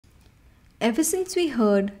Ever since we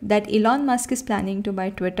heard that Elon Musk is planning to buy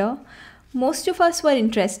Twitter, most of us were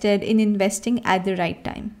interested in investing at the right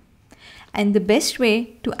time. And the best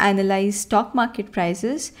way to analyze stock market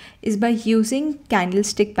prices is by using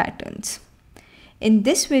candlestick patterns. In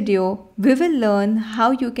this video, we will learn how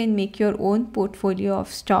you can make your own portfolio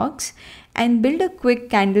of stocks and build a quick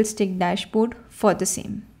candlestick dashboard for the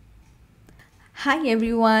same. Hi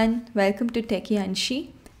everyone, welcome to Techie Anshi,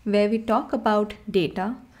 where we talk about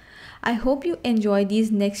data. I hope you enjoy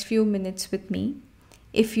these next few minutes with me.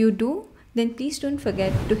 If you do, then please don't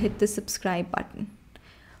forget to hit the subscribe button.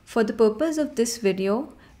 For the purpose of this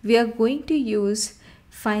video, we are going to use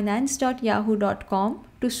finance.yahoo.com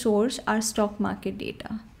to source our stock market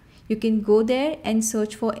data. You can go there and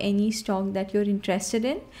search for any stock that you're interested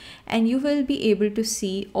in, and you will be able to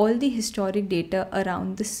see all the historic data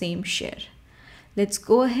around the same share. Let's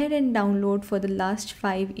go ahead and download for the last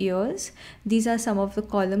 5 years. These are some of the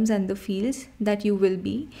columns and the fields that you will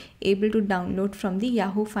be able to download from the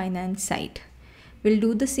Yahoo Finance site. We'll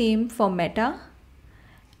do the same for Meta,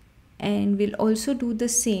 and we'll also do the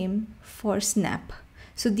same for Snap.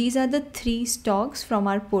 So these are the 3 stocks from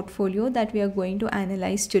our portfolio that we are going to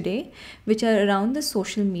analyze today, which are around the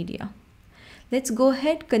social media. Let's go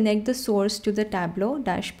ahead, connect the source to the Tableau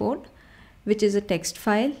dashboard, which is a text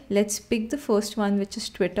file. Let's pick the first one, which is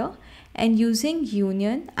Twitter, and using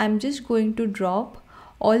union, I'm just going to drop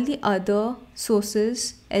all the other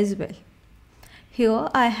sources as well. Here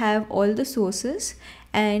I have all the sources,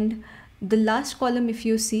 and the last column, if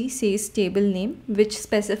you see, says table name, which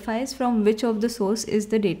specifies from which of the source is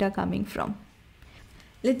the data coming from.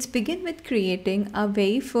 Let's begin with creating our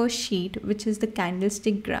very first sheet, which is the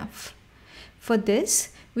candlestick graph. For this,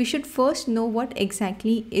 we should first know what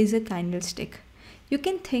exactly is a candlestick. You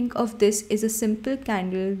can think of this as a simple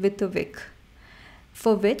candle with a wick,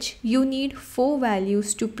 for which you need 4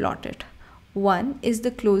 values to plot it. One is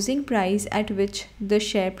the closing price at which the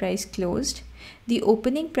share price closed, the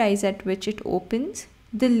opening price at which it opens,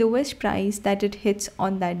 the lowest price that it hits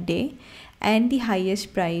on that day, and the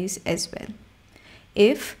highest price as well.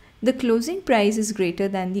 If the closing price is greater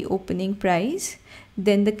than the opening price,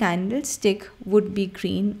 then the candlestick would be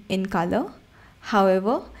green in color.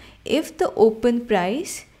 However, if the open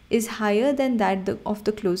price is higher than that of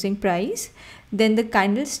the closing price, then the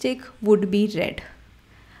candlestick would be red.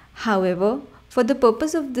 However, for the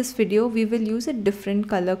purpose of this video, we will use a different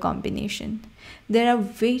color combination. There are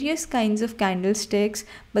various kinds of candlesticks,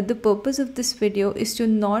 but the purpose of this video is to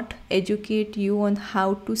not educate you on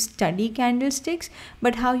how to study candlesticks,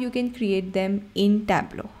 but how you can create them in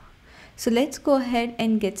Tableau. So let's go ahead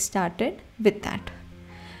and get started with that.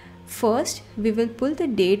 First, we will pull the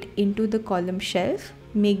date into the column shelf,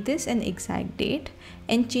 make this an exact date,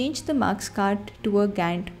 and change the marks card to a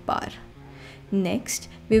Gantt bar. Next,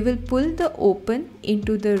 we will pull the open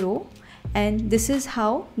into the row, and this is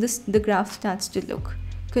how the graph starts to look.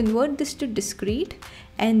 Convert this to discrete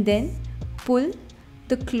and then pull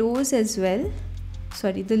the close as well,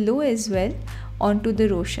 the low as well, onto the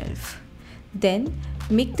row shelf. Then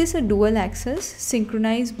make this a dual axis,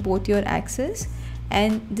 synchronize both your axes,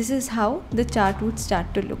 and this is how the chart would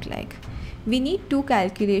start to look like. We need 2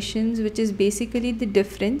 calculations, which is basically the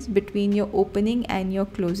difference between your opening and your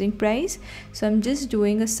closing price. So I'm just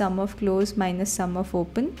doing a sum of close minus sum of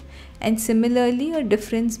open, and similarly a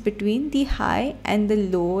difference between the high and the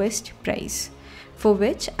lowest price, for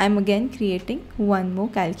which I'm again creating one more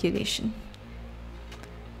calculation.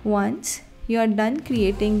 Once you are done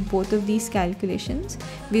creating both of these calculations,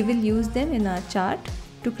 we will use them in our chart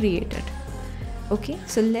to create it. Okay,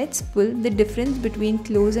 so let's pull the difference between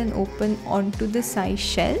close and open onto the size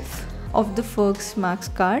shelf of the first marks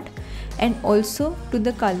card and also to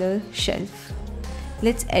the color shelf.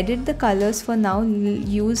 Let's edit the colors for now.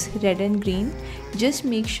 Use red and green. Just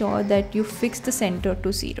make sure that you fix the center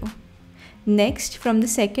to 0. Next, from the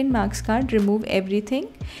second marks card, remove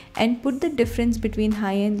everything and put the difference between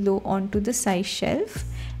high and low onto the size shelf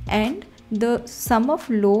and the sum of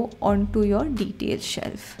low onto your details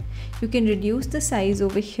shelf. You can reduce the size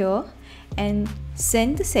over here and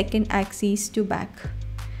send the second axis to back.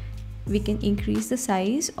 We can increase the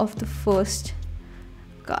size of the first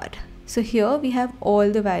card. So here we have all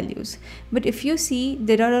the values, but if you see,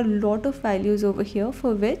 there are a lot of values over here,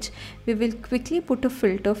 for which we will quickly put a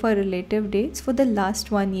filter for relative dates for the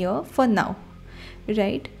last 1 year for now,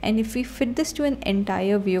 right? And if we fit this to an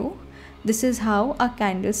entire view, this is how our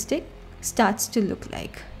candlestick starts to look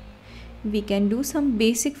like. We can do some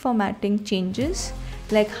basic formatting changes,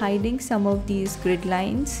 like hiding some of these grid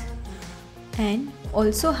lines and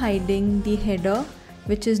also hiding the header,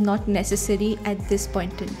 which is not necessary at this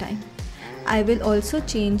point in time. I will also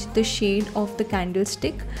change the shade of the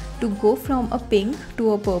candlestick to go from a pink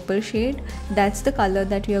to a purple shade. That's the color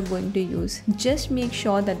that we are going to use. Just make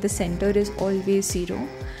sure that the center is always 0.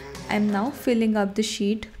 I'm now filling up the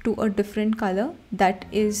sheet to a different color that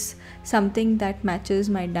is something that matches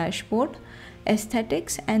my dashboard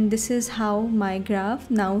aesthetics, and this is how my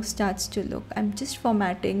graph now starts to look. I'm just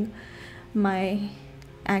formatting my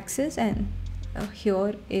axis, and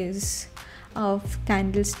here is a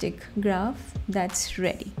candlestick graph that's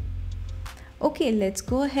ready. Okay, let's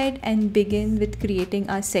go ahead and begin with creating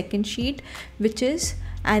our second sheet, which is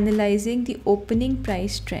analyzing the opening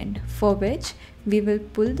price trend, for which we will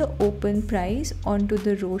pull the open price onto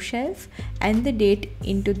the row shelf and the date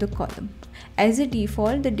into the column. As a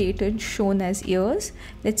default, the date is shown as years.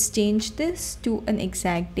 Let's change this to an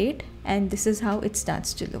exact date, and this is how it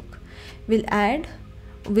starts to look.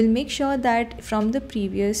 We'll make sure that from the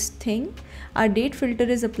previous thing, our date filter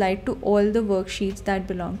is applied to all the worksheets that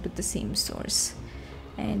belong to the same source.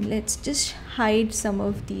 And let's just hide some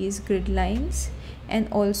of these grid lines, and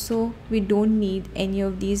also we don't need any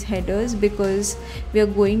of these headers because we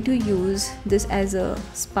are going to use this as a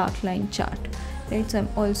sparkline chart, right? So I'm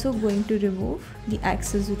also going to remove the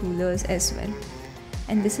axis rulers as well,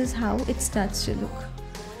 and this is how it starts to look.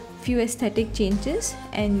 Few aesthetic changes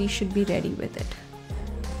and we should be ready with it.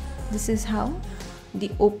 This is how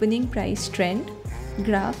the opening price trend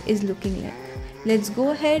graph is looking like. Let's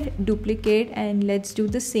go ahead, duplicate, and let's do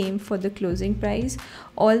the same for the closing price.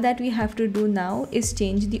 All that we have to do now is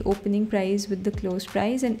change the opening price with the close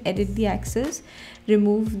price and edit the axis,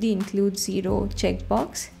 remove the include 0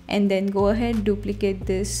 checkbox, and then go ahead, duplicate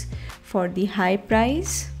this for the high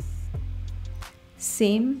price.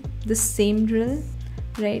 The same drill,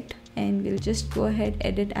 right? And we'll just go ahead,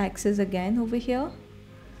 edit axis again over here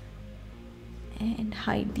and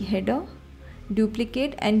hide the header,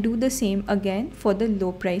 duplicate, and do the same again for the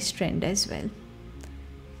low price trend as well.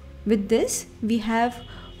 With this, we have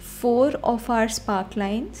 4 of our spark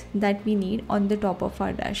lines that we need on the top of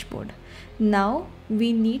our dashboard. Now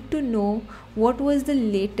we need to know what was the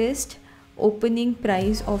latest opening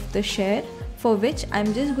price of the share, for which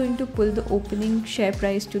I'm just going to pull the opening share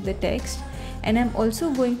price to the text, and I'm also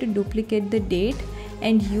going to duplicate the date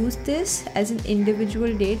and use this as an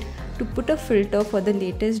individual date to put a filter for the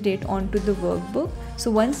latest date onto the workbook. So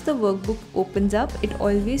once the workbook opens up, it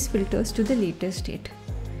always filters to the latest date.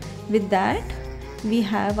 With that, we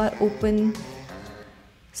have our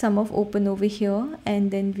sum of open over here, and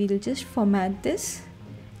then we'll just format this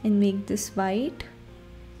and make this white,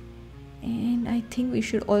 and I think we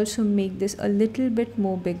should also make this a little bit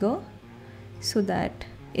more bigger so that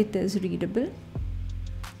it is readable.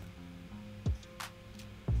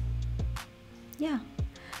 Yeah,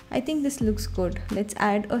 I think this looks good. Let's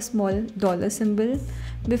add a small dollar symbol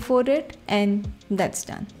before it, and that's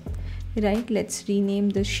done, right? Let's rename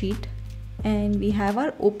the sheet, and we have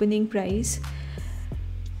our opening price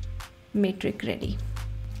matrix ready.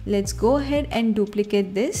 Let's go ahead and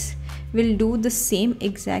duplicate this. We'll do the same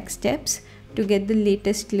exact steps to get the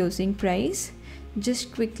latest closing price.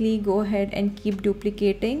 Just quickly go ahead and keep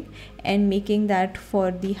duplicating and making that for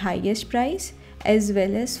the highest price as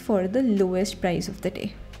well as for the lowest price of the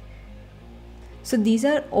day. So these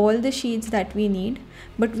are all the sheets that we need,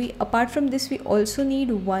 but apart from this, we also need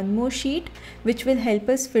one more sheet which will help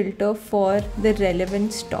us filter for the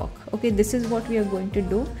relevant stock. Okay, this is what we are going to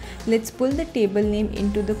do. Let's pull the table name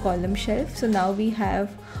into the column shelf. So now we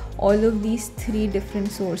have all of these 3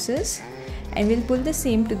 different sources, and we'll pull the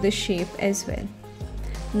same to the shape as well.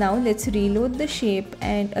 Now let's reload the shape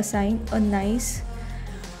and assign a nice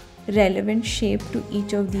relevant shape to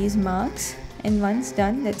each of these marks, and once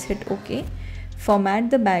done, let's hit OK. Format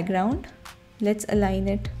the background. Let's align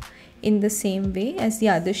it in the same way as the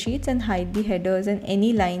other sheets and hide the headers and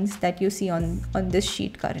any lines that you see on this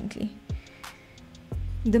sheet currently.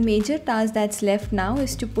 The major task that's left now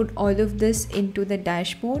is to put all of this into the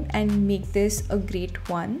dashboard and make this a great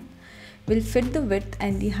one. We'll fit the width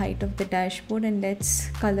and the height of the dashboard, and let's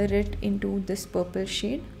color it into this purple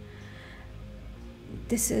shade.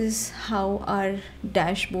 This is how our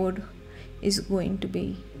dashboard is going to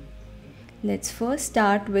be. Let's first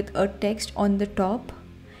start with a text on the top,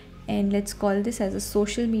 and let's call this as a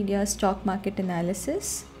social media stock market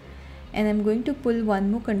analysis, and I'm going to pull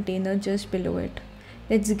one more container just below it.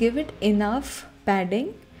 Let's give it enough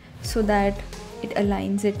padding so that it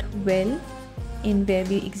aligns it well in where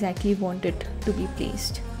we exactly want it to be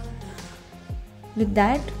placed. With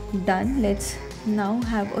that done, let's now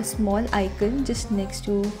have a small icon just next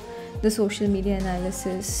to the social media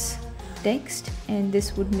analysis text, and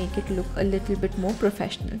this would make it look a little bit more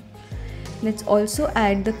professional. Let's also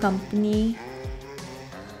add the company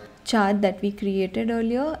chart that we created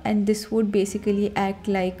earlier, and this would basically act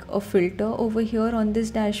like a filter over here on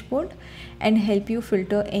this dashboard and help you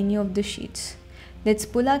filter any of the sheets. Let's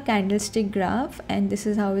pull our candlestick graph, and this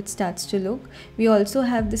is how it starts to look. We also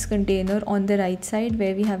have this container on the right side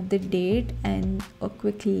where we have the date and a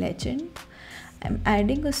quick legend. I'm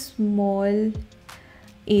adding a small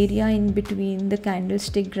area in between the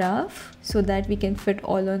candlestick graph so that we can fit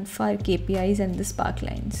all of our KPIs and the spark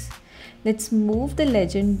lines. Let's move the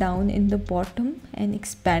legend down in the bottom and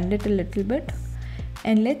expand it a little bit,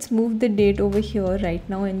 and let's move the date over here right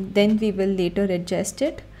now, and then we will later adjust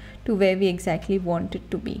it to where we exactly want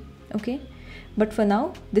it to be. Okay, but for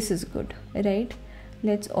now this is good, right?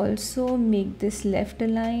 Let's also make this left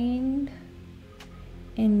aligned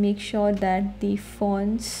and make sure that the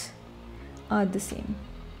fonts are the same.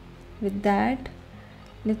 With that,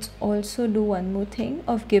 let's also do one more thing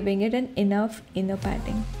of giving it an enough inner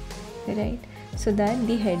padding, right, so that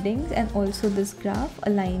the headings and also this graph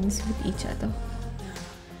aligns with each other.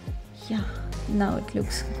 Yeah, now it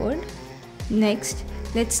looks good. Next,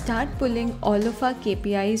 let's start pulling all of our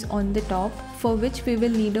KPIs on the top, for which we will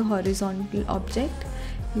need a horizontal object.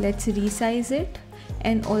 Let's resize it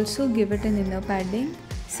and also give it an inner padding,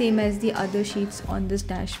 same as the other sheets on this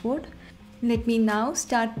dashboard. Let me now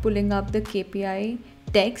start pulling up the KPI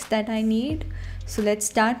text that I need. So let's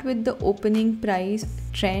start with the opening price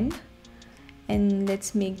trend, and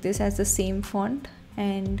let's make this as the same font,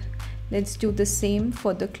 and let's do the same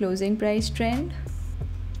for the closing price trend,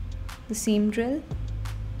 the same drill.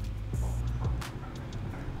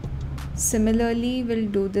 Similarly, we'll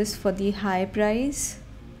do this for the high price,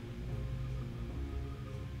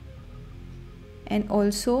 and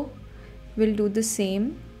also we'll do the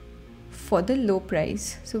same for the low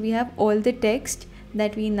price. So we have all the text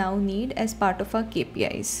that we now need as part of our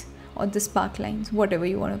KPIs or the spark lines, whatever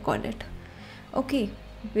you want to call it. Okay,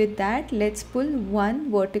 with that, let's pull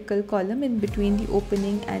one vertical column in between the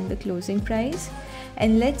opening and the closing price,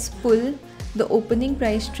 and let's pull the opening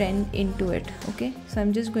price trend into it. Okay, so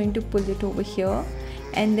I'm just going to pull it over here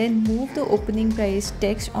and then move the opening price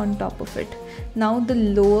text on top of it. Now the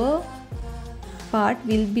lower part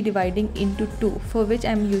will be dividing into two, for which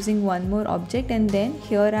I'm using one more object, and then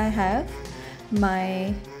here I have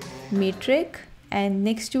my metric and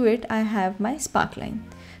next to it I have my spark line.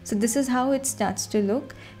 So this is how it starts to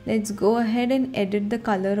look. Let's go ahead and edit the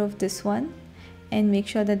color of this one and make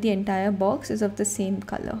sure that the entire box is of the same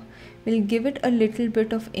color. We'll give it a little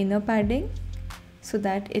bit of inner padding so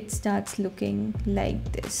that it starts looking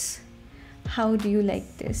like this. How do you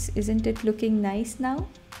like this? Isn't it looking nice now?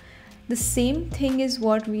 The same thing is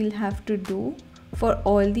what we'll have to do for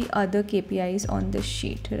all the other KPIs on this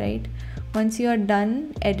sheet, right? Once you are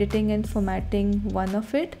done editing and formatting one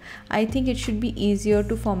of it, I think it should be easier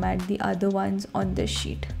to format the other ones on this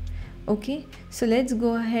sheet. Okay, so let's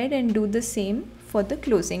go ahead and do the same for the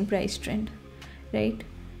closing price trend, right?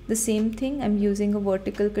 The same thing, I'm using a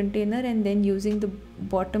vertical container, and then using the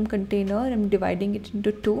bottom container, I'm dividing it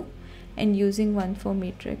into two and using one for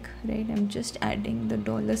metric, right? I'm just adding the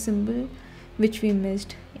dollar symbol which we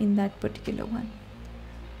missed in that particular one.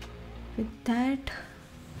 With that,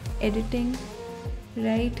 editing,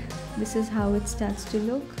 right, this is how it starts to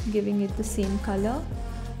look, giving it the same color,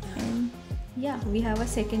 and yeah, we have a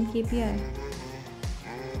second KPI.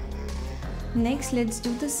 Next, let's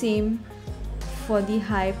do the same for the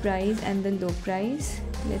high price and the low price.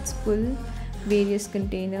 Let's pull various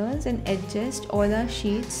containers and adjust all our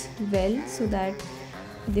sheets well so that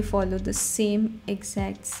they follow the same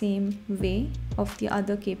exact same way of the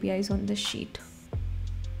other KPIs on the sheet,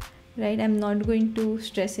 right? I'm not going to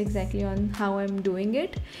stress exactly on how I'm doing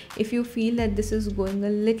it. If you feel that this is going a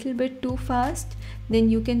little bit too fast,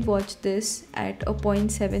 then you can watch this at a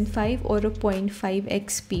 0.75 or a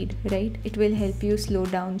 0.5x speed, right? It will help you slow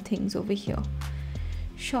down things over here.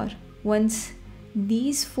 Sure, once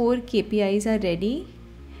these 4 KPIs are ready,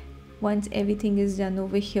 once everything is done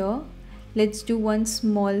over here, let's do one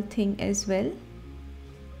small thing as well.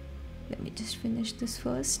 Let me just finish this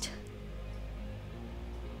first.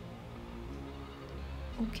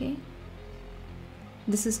 Okay,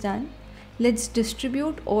 this is done. Let's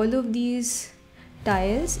distribute all of these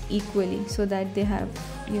tiles equally so that they have,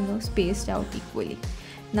 spaced out equally.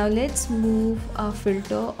 Now let's move our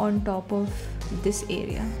filter on top of this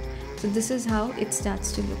area. So this is how it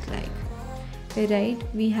starts to look like, right?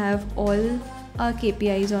 We have all our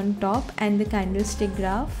KPIs on top and the candlestick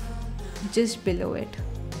graph just below it,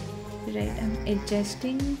 right? I'm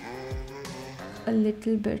adjusting a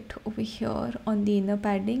little bit over here on the inner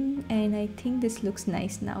padding, and I think this looks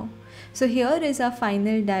nice now. So here is our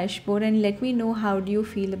final dashboard, and let me know how do you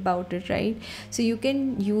feel about it, right? So you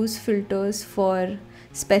can use filters for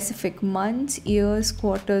specific months, years,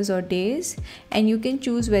 quarters or days, and you can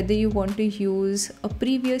choose whether you want to use a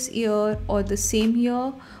previous year or the same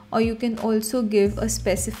year, or you can also give a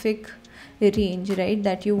specific range, right,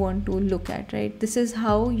 that you want to look at, right? This is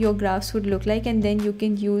how your graphs would look like, and then you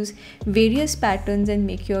can use various patterns and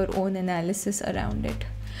make your own analysis around it.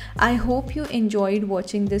 I hope you enjoyed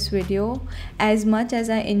watching this video as much as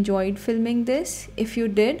I enjoyed filming this. If you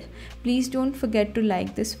did, please don't forget to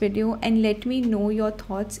like this video and let me know your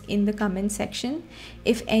thoughts in the comment section.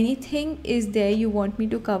 If anything is there you want me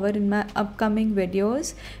to cover in my upcoming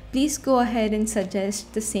videos, please go ahead and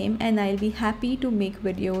suggest the same, and I'll be happy to make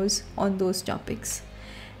videos on those topics.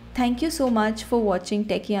 Thank you so much for watching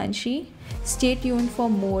Techie. Stay tuned for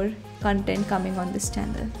more content coming on this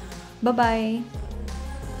channel. Bye bye.